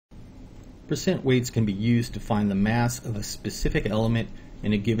Percent weights can be used to find the mass of a specific element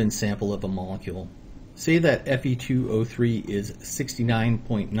in a given sample of a molecule. Say that Fe2O3 is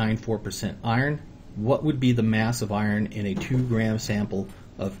 69.94% iron. What would be the mass of iron in a 2-gram sample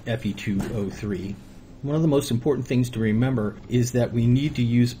of Fe2O3? One of the most important things to remember is that we need to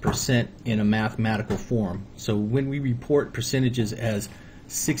use percent in a mathematical form. So when we report percentages as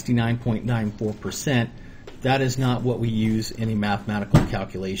 69.94%, that is not what we use in a mathematical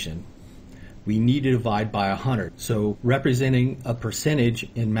calculation. We need to divide by 100. So representing a percentage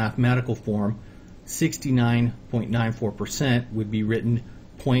in mathematical form, 69.94% would be written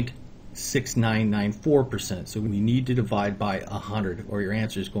 0.6994%. So we need to divide by 100 or your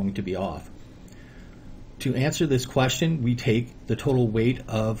answer is going to be off. To answer this question, we take the total weight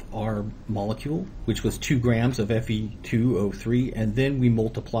of our molecule, which was 2 grams of Fe2O3, and then we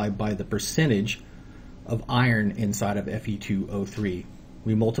multiply by the percentage of iron inside of Fe2O3.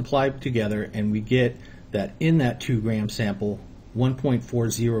 We multiply together and we get that in that 2-gram sample,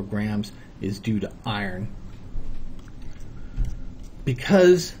 1.40 grams is due to iron.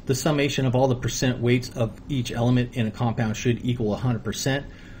 Because the summation of all the percent weights of each element in a compound should equal 100%,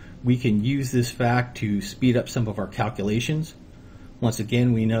 we can use this fact to speed up some of our calculations. Once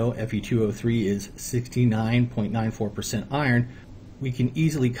again, we know Fe2O3 is 69.94% iron. We can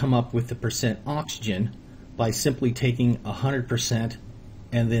easily come up with the percent oxygen by simply taking 100%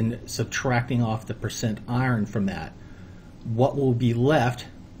 and then subtracting off the percent iron from that. What will be left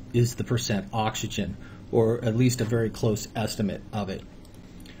is the percent oxygen, or at least a very close estimate of it.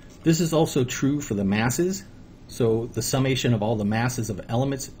 This is also true for the masses. So the summation of all the masses of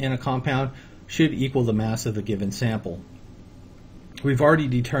elements in a compound should equal the mass of a given sample. We've already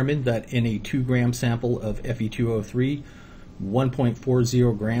determined that in a 2-gram sample of Fe2O3,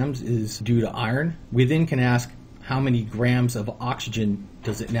 1.40 grams is due to iron. We then can ask, how many grams of oxygen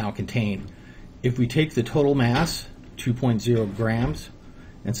does it now contain? If we take the total mass, 2.0 grams,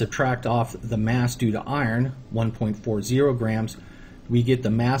 and subtract off the mass due to iron, 1.40 grams, we get the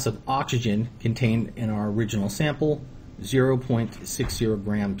mass of oxygen contained in our original sample, 0.60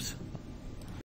 grams